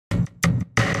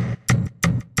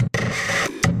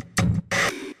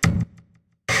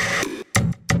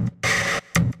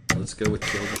go with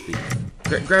kill the thief.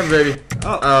 Grab it, baby.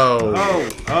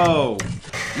 Oh.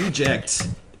 Eject.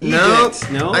 No.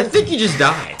 No. I think you just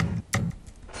died.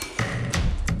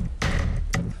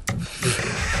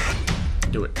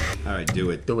 Do it. Alright, do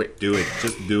it. Do it. Do it.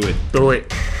 Just do it. Do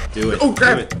it. Do it. Oh,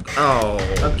 grab do it. Oh.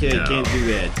 Okay, no. can't do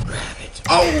that. Grab it.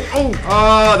 Oh.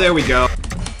 Oh, there we go.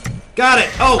 Got it.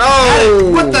 Oh.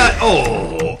 Oh. What the?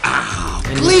 Oh. Ow.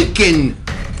 Gleekin.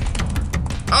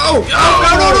 Oh.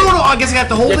 No. I guess I have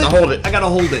to hold it. You have to hold it. I gotta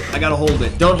hold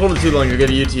it. Don't hold it too long. You'll get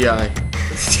a UTI.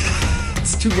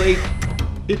 It's too late.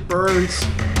 It burns.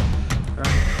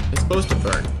 It's supposed to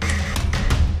burn.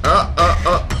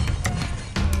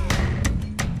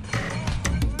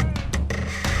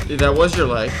 That was your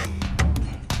leg.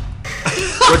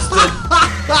 What's the...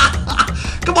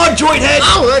 Come on, joint head!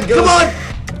 Oh, that goes. Come on!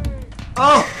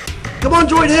 Oh! Come on,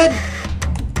 joint head!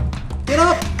 Get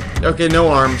up! Okay, no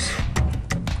arms.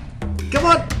 Come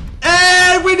on!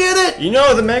 And we did it! You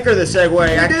know, the maker of the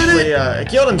Segway actually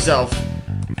killed himself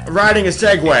riding a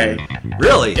Segway.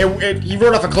 Really? He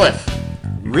rode off a cliff.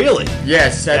 Really?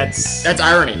 Yes, that's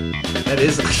irony. That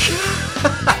is...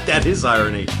 that is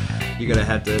irony. You're gonna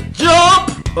have to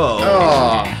jump!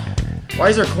 Oh. Why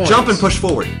is there coins? Jump and push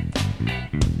forward.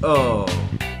 Oh.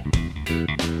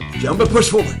 Jump and push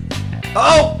forward.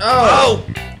 Oh!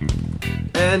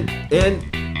 And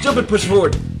jump and push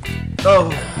forward.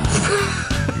 Oh.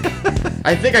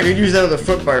 I think I could use that other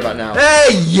foot bar about now.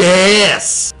 Hey,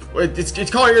 yes!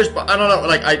 It's called yours, but I don't know,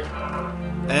 like,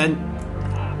 And...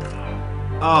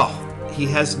 Oh, he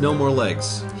has no more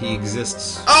legs. He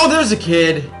exists. Oh, there's a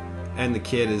kid! And the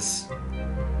kid is...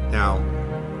 now...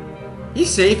 He's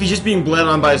safe, he's just being bled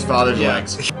on by his father's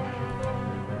legs.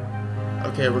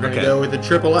 Okay, we're gonna go with the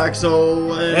triple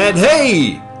axle and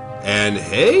hey! And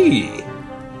hey!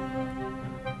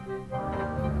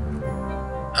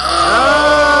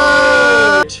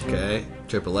 Oh! Okay,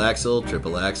 triple axle.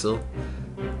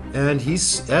 And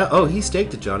he's... he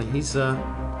staked it, Johnny. He's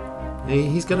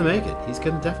gonna make it. He's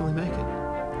gonna definitely make it.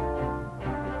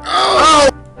 Oh!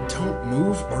 Don't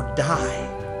move or die.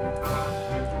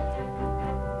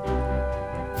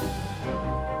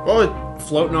 Well,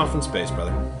 floating off in space,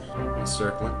 brother. He's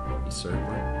circling.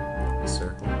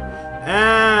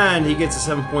 And he gets a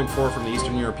 7.4 from the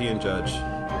Eastern European judge.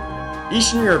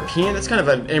 Eastern European? That's kind of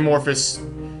an amorphous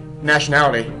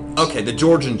nationality. Okay, the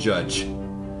Georgian judge.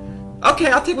 Okay,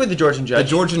 I'll take with the Georgian judge. The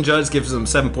Georgian judge gives him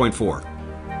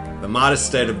 7.4. The modest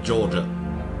state of Georgia.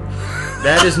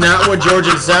 That is not what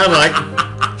Georgians sound like.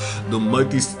 The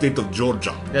mighty state of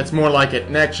Georgia. That's more like it.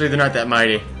 And actually, they're not that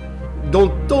mighty.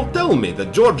 Don't tell me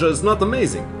that Georgia is not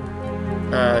amazing.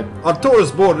 Our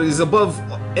tourist board is above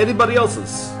anybody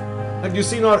else's. Have you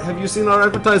seen our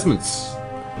advertisements?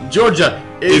 Georgia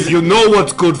is... If you know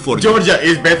what's good for you. Georgia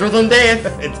is better than death.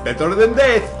 It's better than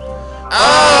death. Oh!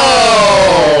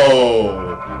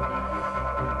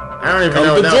 I don't even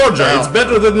know. Come to Georgia. It's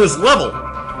better than this level.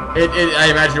 I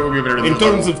imagine it would be better than in this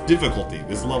terms level. of difficulty.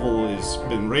 This level has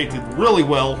been rated really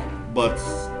well, but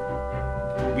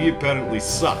we apparently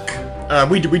suck.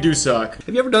 We do suck.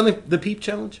 Have you ever done the peep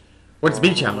challenge? What's the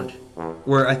beep challenge?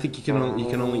 Where I think you can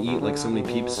only eat like so many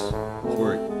peeps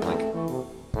before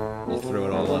you throw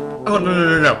it all up. Oh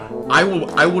no!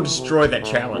 I will destroy that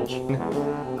challenge.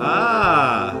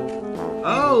 Ah!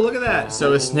 Oh, look at that!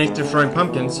 So a snake destroying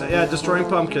pumpkins. Yeah, destroying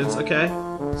pumpkins. Okay.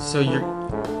 So you're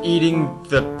eating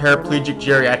the paraplegic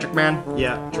geriatric man?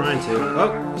 Yeah, trying to.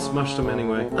 Oh, smushed him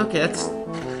anyway. Okay, that's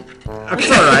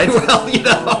okay. All right. Well, you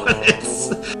know it's.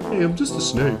 Hey, I'm just a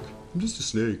snake.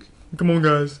 Come on,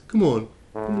 guys. Come on.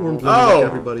 I'm like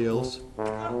everybody else.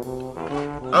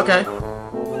 Okay.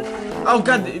 Oh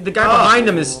god, the guy behind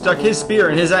him has stuck his spear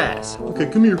in his ass. Okay,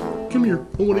 come here. I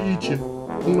want to eat you.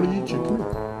 Come here.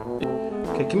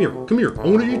 Okay, come here. I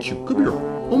want to eat you. Come here.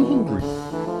 I'm hungry.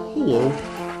 Hello.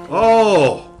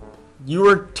 Oh! You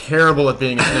were terrible at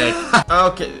being a snake.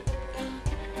 Okay.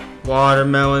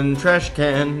 Watermelon trash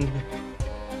can.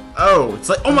 Oh, it's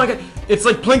like, oh my god, it's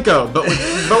like Plinko, but with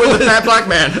a fat black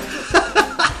man.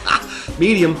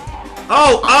 Medium.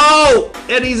 Oh!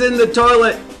 And he's in the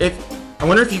toilet. I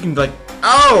wonder if you can like,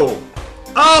 hard.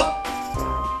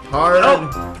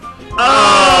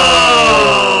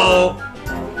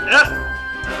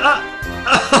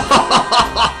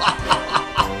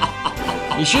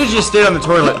 You should have just stayed on the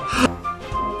toilet.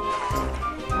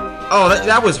 Oh,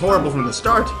 that was horrible from the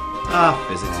start.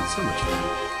 Physics, it's so much fun.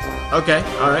 Okay,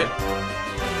 alright.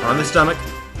 On the stomach.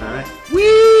 Alright.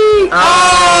 Whee!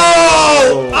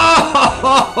 Oh!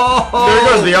 There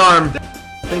goes the arm.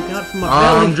 Thank God for my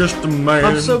belly. I'm just a man.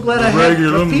 I'm so glad I had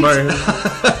regular a pizza. man.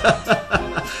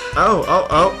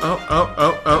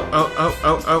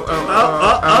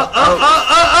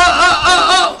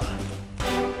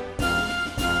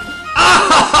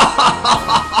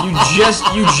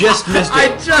 just missed I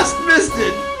it. just missed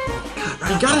it.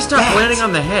 You gotta stop landing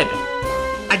on the head.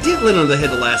 I did land on the head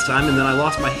the last time, and then I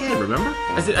lost my head. Remember?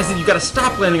 I said you gotta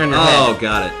stop landing on your head. Oh,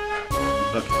 got it.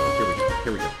 Okay,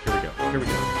 here we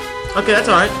go. Okay, that's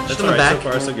all right. That's Just on the all back. right.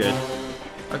 So far, so good.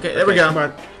 Okay, there we go.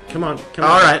 Come on.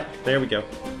 All right. There we go.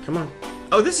 Come on.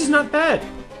 Oh, this is not bad.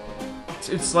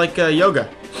 It's like yoga.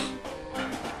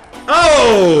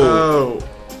 Oh! Oh.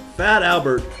 Fat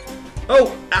Albert.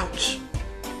 Oh, ouch.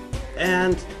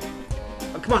 And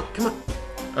come on.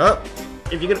 Oh.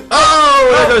 If you can.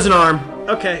 Oh, there goes an arm.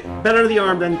 Okay, better the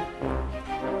arm then.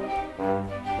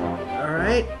 All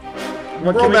right.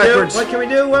 What Roll can we backwards.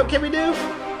 do? What can we do?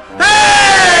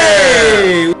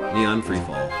 Hey! Neon free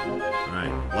fall. All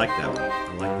right, I like that one.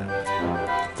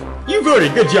 You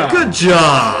voted. Good job. Good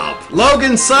job,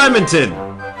 Logan Simonton.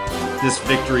 This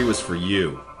victory was for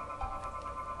you.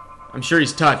 I'm sure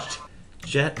he's touched.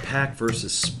 Jetpack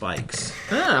versus spikes.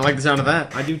 Ah, I like the sound of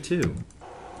that. I do too.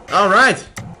 All right.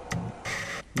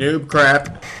 Noob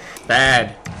crap.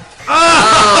 Bad.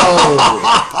 Oh!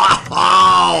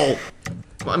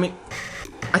 Well, I mean,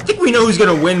 I think we know who's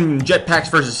gonna win jetpacks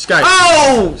versus Skype.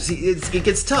 Oh! See, it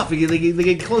gets tough. They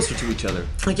get closer to each other.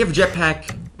 Like you have a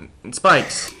jetpack and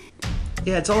spikes.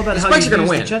 Yeah, it's all about how spikes you are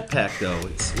gonna use the win. jetpack, though.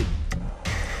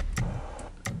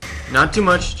 Not too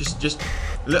much. Just.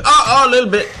 A little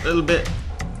bit.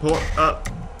 Pour up.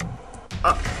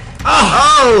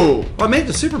 Oh! Well, I made it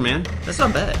to Superman. That's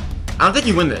not bad. I don't think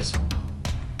you win this.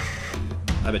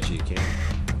 I bet you can.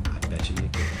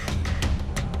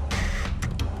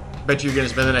 Bet you're gonna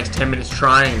spend the next 10 minutes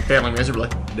trying and failing miserably.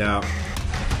 No.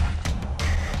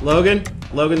 Logan,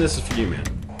 this is for you, man.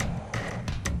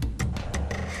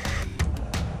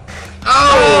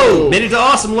 Oh! Made it to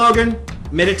awesome, Logan.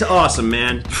 Made it to awesome,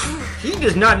 man. He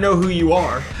does not know who you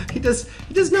are. He does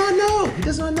not know. He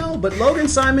does not know. But Logan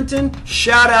Simonton,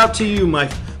 shout out to you, my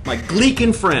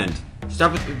Gleekin friend.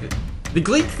 Stop with the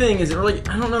Gleek thing. Is it really?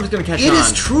 I don't know if it's gonna catch on. It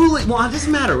is truly. Well, it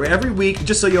doesn't matter. Every week,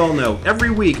 just so you all know,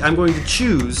 every week I'm going to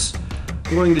choose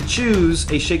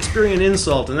a Shakespearean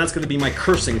insult, and that's going to be my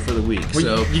cursing for the week.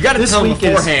 Well, So you got to this tell them week is-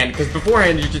 beforehand, because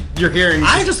beforehand you're hearing.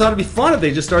 I just thought it'd be fun if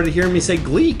they just started hearing me say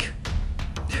Gleek.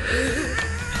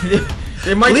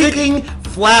 They might think, Gleeking,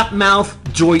 flap mouth,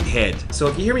 joint head. So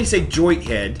if you hear me say joint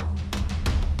head,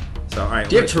 so all right.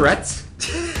 do you have Tourette's?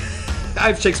 I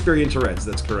have Shakespearean Tourette's.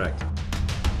 That's correct.